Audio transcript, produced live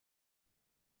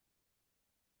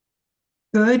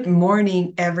Good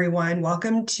morning, everyone.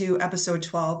 Welcome to episode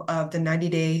 12 of the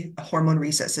 90-Day Hormone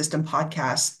Reset System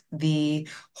podcast, the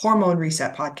Hormone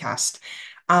Reset podcast.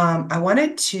 I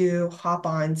wanted to hop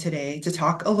on today to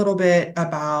talk a little bit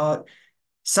about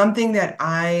something that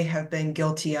I have been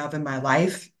guilty of in my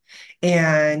life,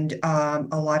 and a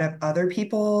lot of other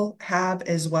people have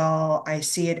as well. I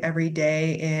see it every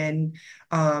day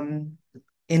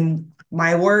in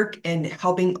my work and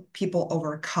helping people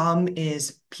overcome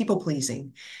is people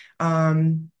pleasing.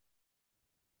 Um,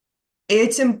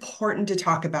 it's important to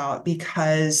talk about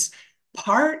because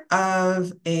part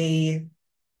of a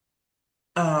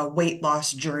weight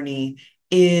loss journey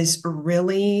is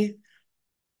really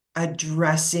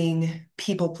addressing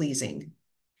people pleasing.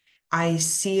 I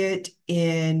see it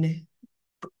in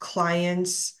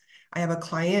clients. I have a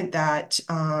client that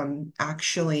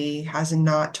actually has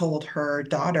not told her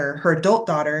daughter, her adult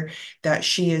daughter, that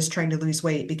she is trying to lose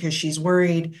weight because she's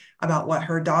worried about what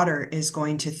her daughter is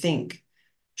going to think.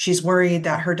 She's worried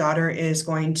that her daughter is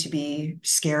going to be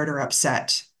scared or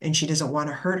upset, and she doesn't want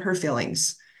to hurt her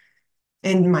feelings.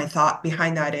 And my thought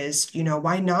behind that is,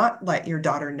 why not let your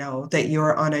daughter know that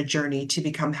you're on a journey to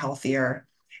become healthier?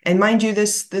 And mind you,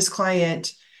 this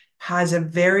client has a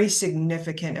very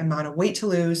significant amount of weight to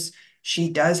lose.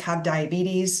 She does have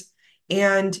diabetes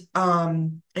and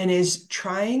is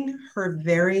trying her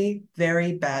very,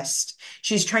 very best.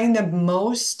 She's trying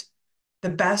the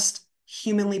best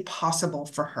humanly possible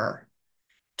for her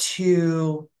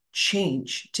to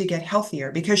change, to get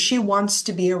healthier, because she wants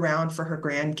to be around for her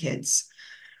grandkids.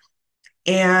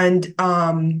 And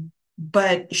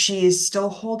but she is still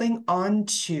holding on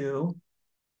to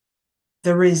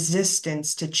the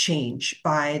resistance to change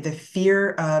by the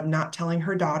fear of not telling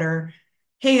her daughter,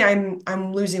 "Hey,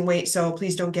 I'm losing weight, so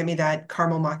please don't get me that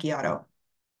caramel macchiato.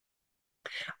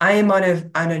 I am on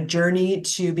a journey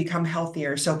to become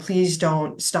healthier, so please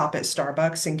don't stop at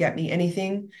Starbucks and get me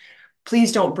anything.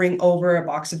 Please don't bring over a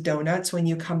box of donuts when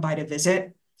you come by to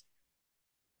visit."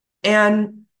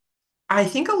 And I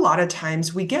think a lot of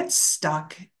times we get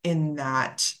stuck in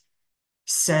that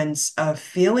sense of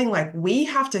feeling like we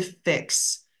have to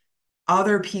fix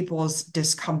other people's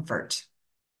discomfort.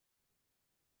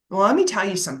 Well, let me tell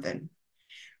you something.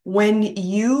 When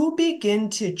you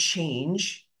begin to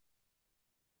change,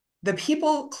 the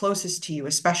people closest to you,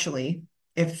 especially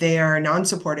if they are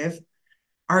non-supportive,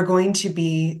 are going to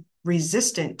be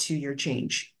resistant to your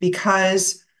change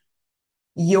because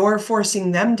you're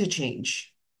forcing them to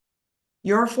change.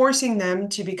 You're forcing them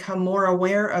to become more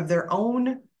aware of their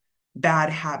own bad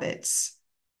habits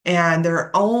and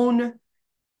their own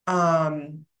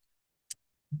um,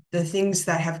 the things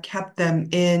that have kept them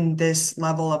in this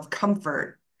level of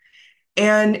comfort.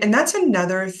 And that's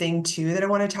another thing too that I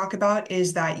want to talk about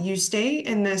is that you stay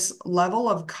in this level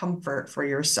of comfort for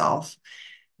yourself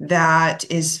that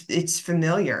is it's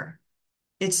familiar.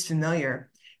 It's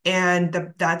familiar.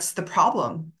 And that's the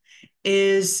problem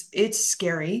is it's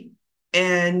scary,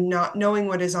 and not knowing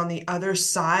what is on the other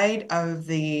side of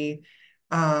the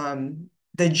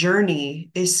journey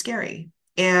is scary.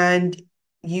 And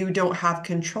you don't have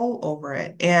control over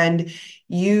it. And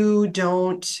you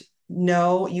don't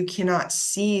know, you cannot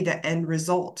see the end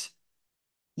result.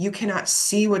 You cannot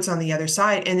see what's on the other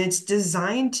side. And it's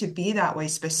designed to be that way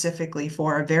specifically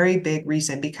for a very big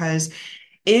reason, because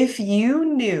if you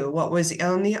knew what was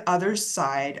on the other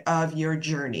side of your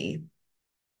journey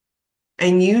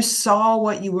and you saw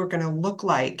what you were going to look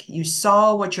like, you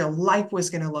saw what your life was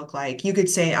going to look like, you could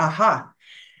say, aha,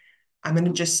 I'm going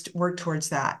to just work towards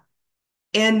that.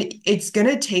 And it's going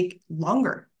to take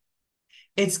longer.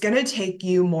 It's going to take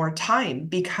you more time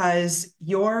because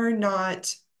you're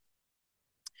not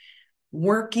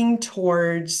working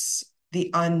towards the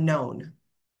unknown.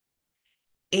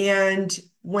 And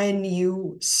when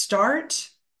you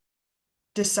start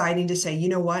deciding to say, you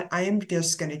know what, I am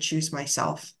just going to choose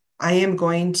myself. I am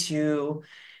going to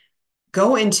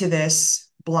go into this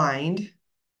blind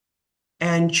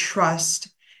and trust,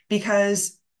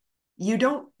 because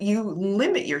you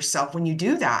limit yourself when you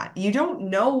do that. You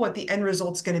don't know what the end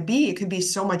result's going to be. It could be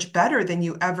so much better than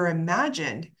you ever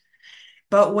imagined.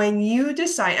 But when you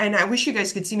decide, and I wish you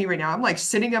guys could see me right now, I'm like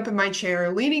sitting up in my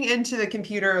chair, leaning into the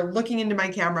computer, looking into my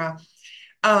camera.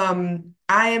 I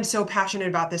am so passionate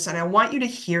about this, and I want you to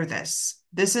hear this.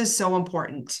 This is so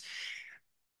important.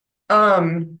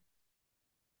 Um,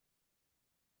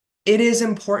 it is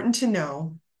important to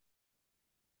know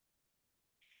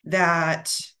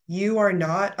that you are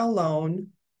not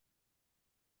alone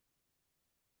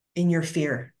in your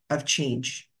fear of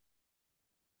change.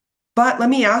 But let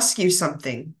me ask you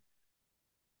something.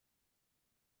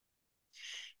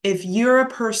 If you're a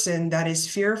person that is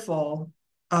fearful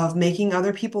of making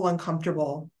other people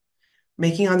uncomfortable,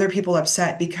 making other people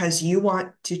upset because you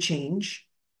want to change?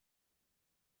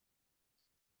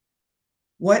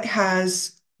 What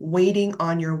has waiting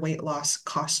on your weight loss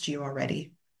cost you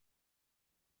already?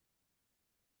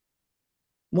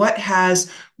 What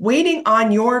has waiting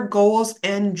on your goals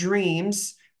and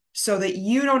dreams so that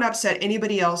you don't upset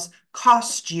anybody else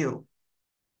cost you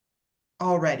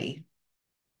already?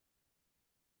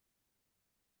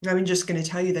 I'm just going to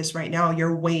tell you this right now.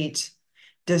 Your weight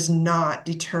does not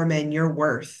determine your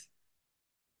worth.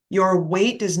 Your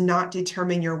weight does not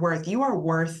determine your worth. You are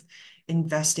worth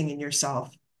investing in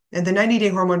yourself. And the 90-day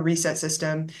hormone reset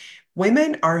system,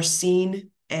 women are seen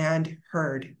and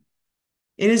heard.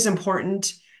 It is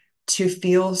important to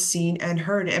feel seen and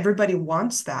heard. Everybody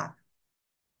wants that.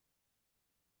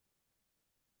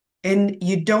 And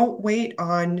you don't wait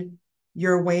on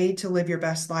your way to live your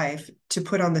best life to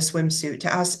put on the swimsuit,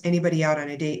 to ask anybody out on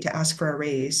a date, to ask for a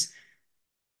raise,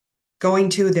 going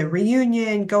to the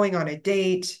reunion, going on a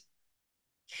date.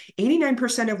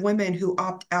 89% of women who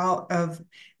opt out of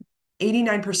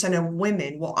 89% of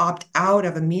women will opt out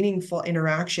of a meaningful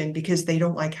interaction because they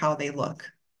don't like how they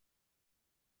look.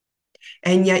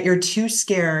 And yet you're too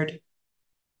scared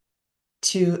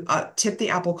to tip the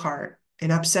apple cart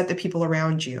and upset the people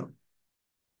around you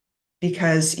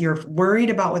because you're worried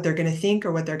about what they're going to think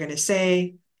or what they're going to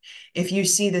say. If you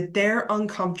see that they're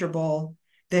uncomfortable,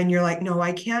 then you're like, no,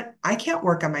 I can't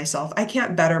work on myself. I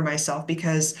can't better myself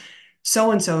because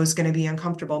so and so is going to be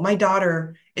uncomfortable. My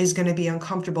daughter is going to be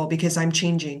uncomfortable because I'm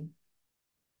changing.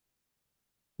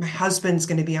 My husband's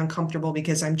going to be uncomfortable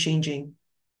because I'm changing,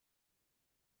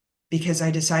 because I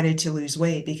decided to lose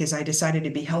weight, because I decided to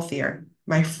be healthier.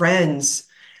 My friends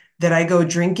that I go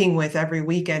drinking with every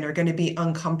weekend are going to be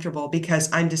uncomfortable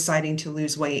because I'm deciding to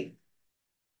lose weight.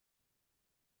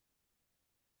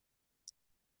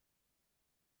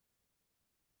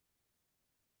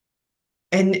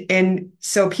 And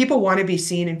so people want to be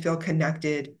seen and feel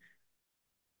connected,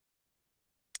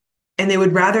 and they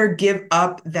would rather give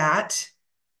up that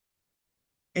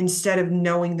instead of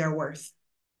knowing their worth.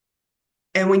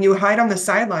 And when you hide on the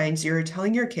sidelines, you're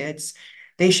telling your kids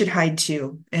they should hide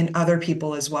too, and other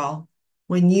people as well.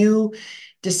 When you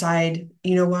decide,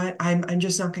 you know what, I'm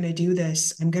just not going to do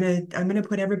this. I'm going to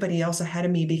put everybody else ahead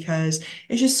of me because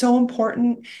it's just so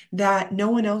important that no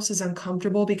one else is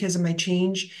uncomfortable because of my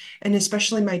change, and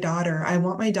especially my daughter. I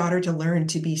want my daughter to learn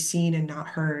to be seen and not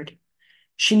heard.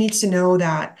 She needs to know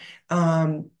that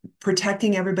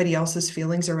protecting everybody else's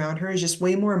feelings around her is just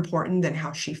way more important than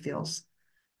how she feels.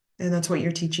 And that's what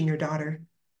you're teaching your daughter.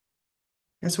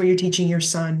 That's what you're teaching your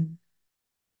son.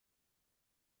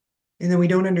 And then we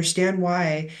don't understand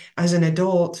why, as an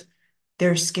adult,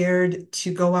 they're scared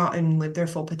to go out and live their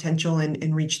full potential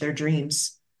and reach their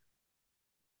dreams.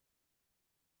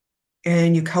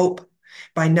 And you cope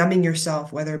by numbing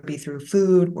yourself, whether it be through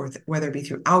food or whether it be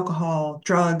through alcohol,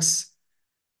 drugs.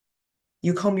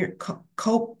 You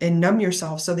cope and numb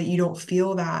yourself so that you don't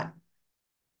feel that,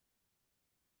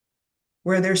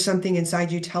 where there's something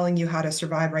inside you telling you how to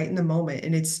survive right in the moment.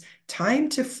 And it's time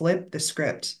to flip the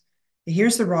script.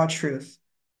 Here's the raw truth.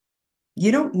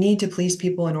 You don't need to please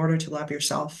people in order to love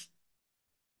yourself.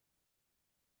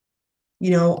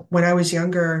 When I was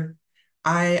younger,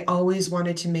 I always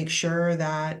wanted to make sure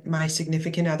that my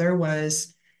significant other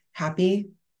was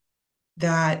happy,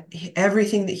 that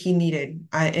everything that he needed,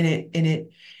 and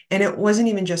it wasn't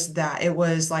even just that. It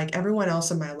was like everyone else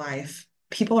in my life,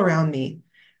 people around me.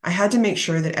 I had to make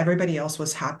sure that everybody else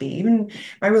was happy, even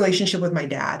my relationship with my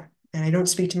dad. And I don't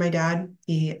speak to my dad.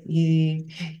 I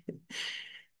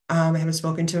haven't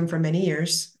spoken to him for many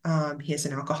years. He is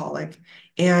an alcoholic.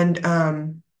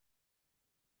 And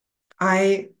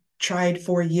I tried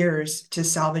for years to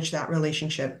salvage that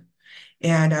relationship.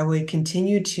 And I would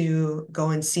continue to go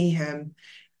and see him,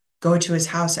 go to his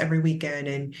house every weekend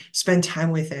and spend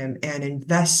time with him and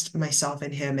invest myself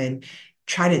in him and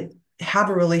try to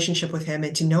have a relationship with him.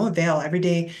 And to no avail, every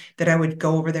day that I would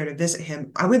go over there to visit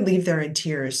him, I would leave there in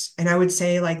tears. And I would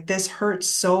say, like, this hurts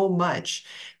so much.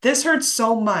 This hurts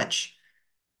so much.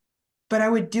 But I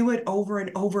would do it over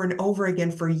and over and over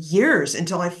again for years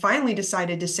until I finally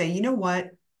decided to say, you know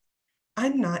what?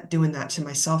 I'm not doing that to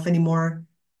myself anymore.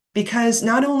 Because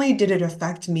not only did it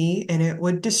affect me and it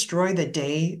would destroy the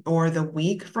day or the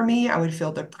week for me, I would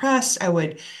feel depressed. I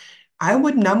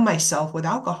would numb myself with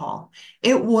alcohol.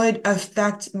 It would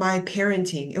affect my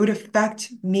parenting. It would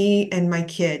affect me and my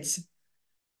kids.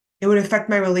 It would affect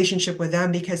my relationship with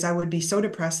them because I would be so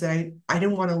depressed that I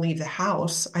didn't want to leave the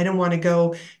house. I didn't want to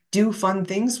go do fun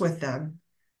things with them.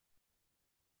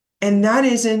 And that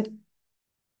isn't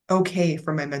okay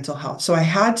for my mental health. So I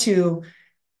had to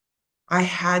I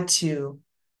had to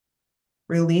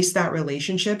release that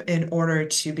relationship in order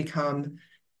to become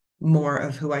more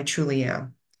of who I truly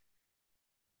am.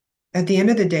 At the end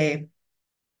of the day,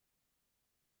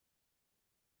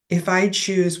 if I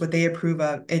choose what they approve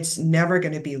of, it's never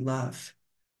going to be love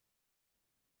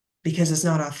because it's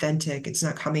not authentic. It's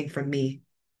not coming from me.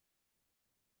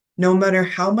 No matter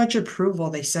how much approval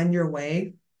they send your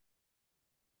way,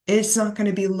 it's not going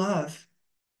to be love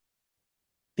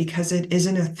because it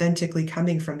isn't authentically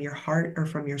coming from your heart or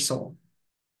from your soul.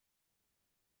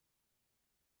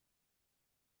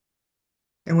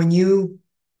 And when you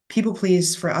people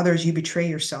please for others, you betray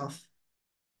yourself.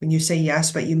 When you say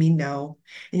yes, but you mean no,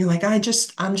 and you're like, I'm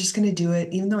just going to do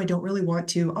it, even though I don't really want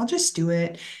to. I'll just do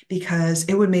it because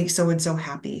it would make so and so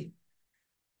happy.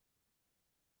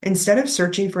 Instead of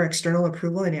searching for external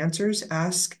approval and answers,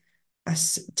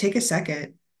 take a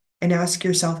second and ask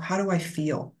yourself, how do I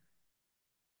feel?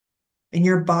 And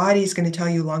your body's going to tell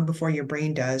you long before your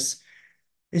brain does.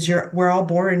 We're all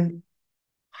born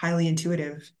highly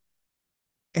intuitive,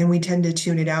 and we tend to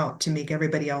tune it out to make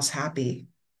everybody else happy.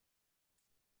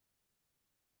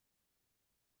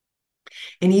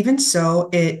 And even so,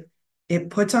 it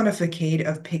puts on a facade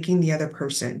of picking the other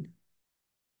person.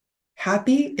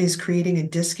 Happy is creating a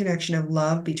disconnection of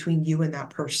love between you and that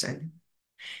person.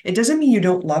 It doesn't mean you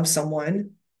don't love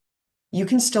someone. You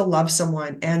can still love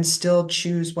someone and still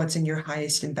choose what's in your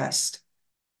highest and best.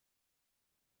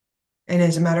 And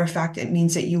as a matter of fact, it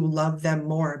means that you love them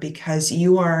more because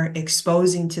you are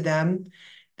exposing to them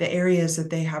the areas that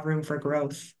they have room for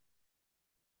growth.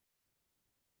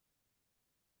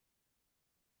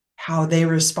 How they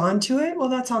respond to it, well,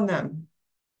 that's on them.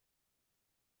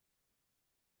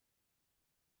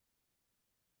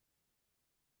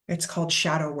 It's called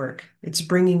shadow work. It's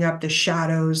bringing up the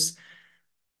shadows,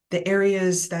 the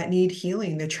areas that need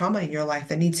healing, the trauma in your life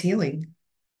that needs healing.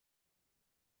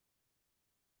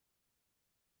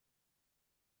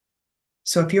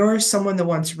 So if you're someone that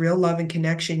wants real love and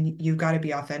connection, you've got to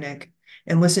be authentic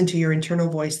and listen to your internal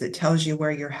voice that tells you where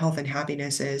your health and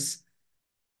happiness is.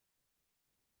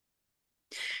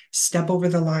 Step over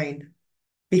the line.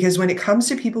 Because when it comes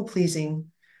to people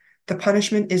pleasing, the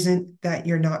punishment isn't that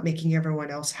you're not making everyone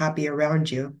else happy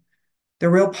around you. The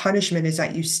real punishment is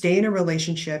that you stay in a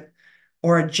relationship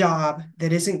or a job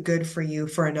that isn't good for you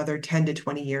for another 10 to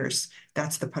 20 years.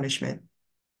 That's the punishment.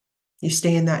 You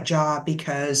stay in that job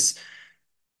because,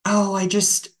 oh, I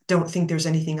just don't think there's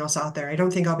anything else out there. I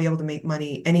don't think I'll be able to make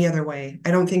money any other way.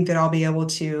 I don't think that I'll be able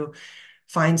to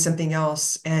find something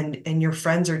else. And your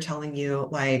friends are telling you,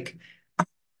 like,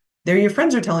 your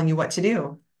friends are telling you what to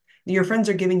do. Your friends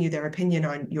are giving you their opinion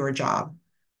on your job,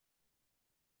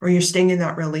 or you're staying in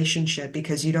that relationship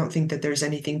because you don't think that there's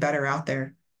anything better out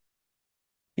there.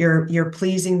 You're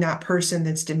pleasing that person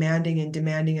that's demanding and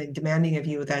demanding and demanding of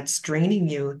you, that's draining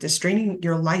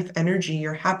your life energy,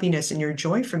 your happiness, and your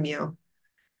joy from you.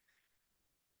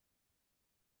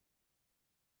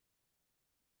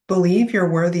 Believe you're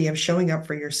worthy of showing up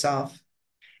for yourself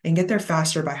and get there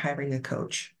faster by hiring a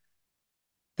coach.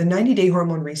 The 90-day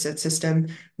hormone reset system,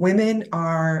 women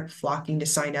are flocking to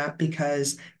sign up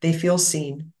because they feel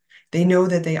seen. They know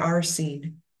that they are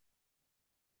seen.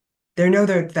 They know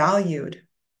they're valued.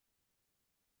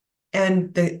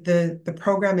 And the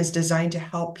program is designed to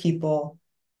help people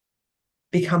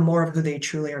become more of who they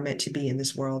truly are meant to be in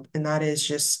this world. And that is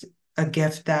just a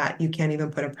gift that you can't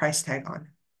even put a price tag on.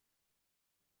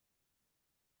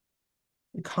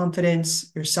 Your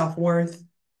confidence, your self-worth.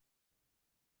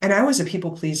 And I was a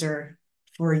people pleaser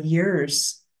for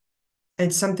years.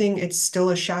 It's still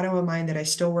a shadow of mine that I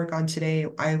still work on today.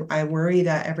 I worry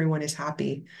that everyone is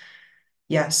happy.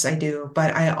 Yes, I do.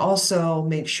 But I also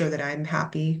make sure that I'm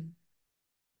happy.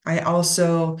 I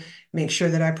also make sure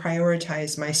that I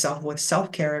prioritize myself with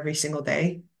self-care every single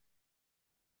day.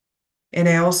 And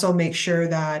I also make sure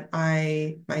that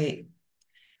I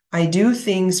do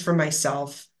things for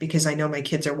myself because I know my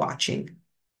kids are watching.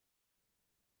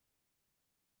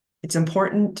 It's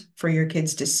important for your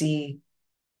kids to see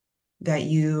that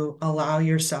you allow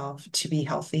yourself to be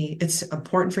healthy. It's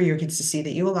important for your kids to see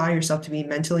that you allow yourself to be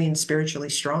mentally and spiritually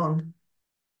strong.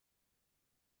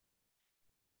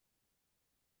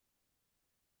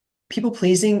 People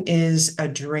pleasing is a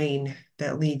drain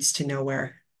that leads to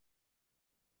nowhere.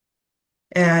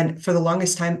 And for the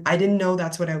longest time, I didn't know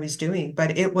that's what I was doing,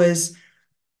 but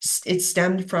it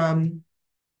stemmed from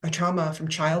a trauma from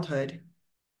childhood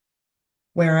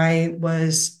where I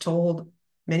was told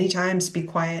many times, be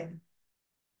quiet,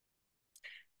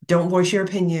 don't voice your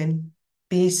opinion,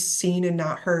 be seen and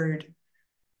not heard,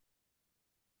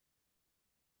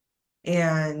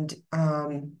 and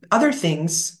other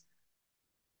things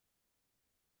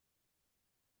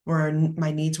where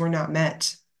my needs were not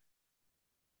met,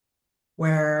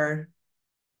 where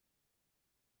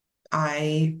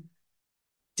I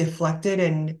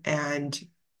deflected and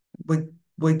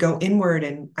would go inward,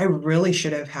 and I really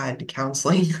should have had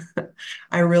counseling.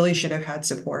 I really should have had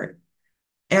support.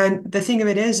 And the thing of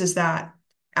it is that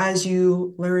as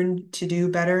you learn to do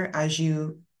better, as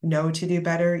you know to do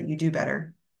better, you do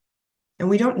better. And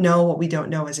we don't know what we don't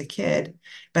know as a kid,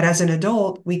 but as an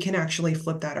adult, we can actually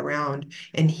flip that around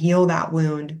and heal that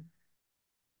wound.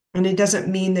 And it doesn't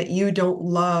mean that you don't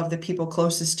love the people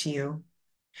closest to you,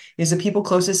 because the people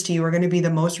closest to you are going to be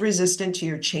the most resistant to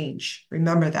your change.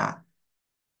 Remember that,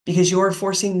 because you're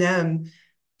forcing them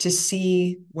to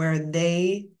see where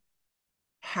they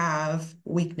have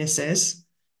weaknesses,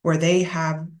 where they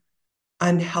have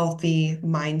unhealthy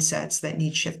mindsets that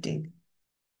need shifting.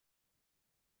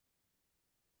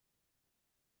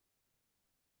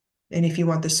 And if you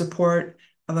want the support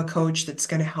of a coach that's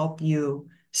going to help you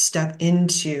step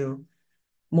into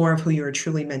more of who you are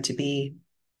truly meant to be,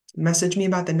 message me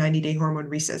about the 90-day hormone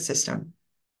reset system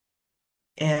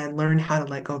and learn how to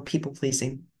let go of people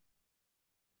pleasing.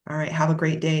 All right, have a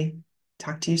great day.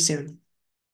 Talk to you soon.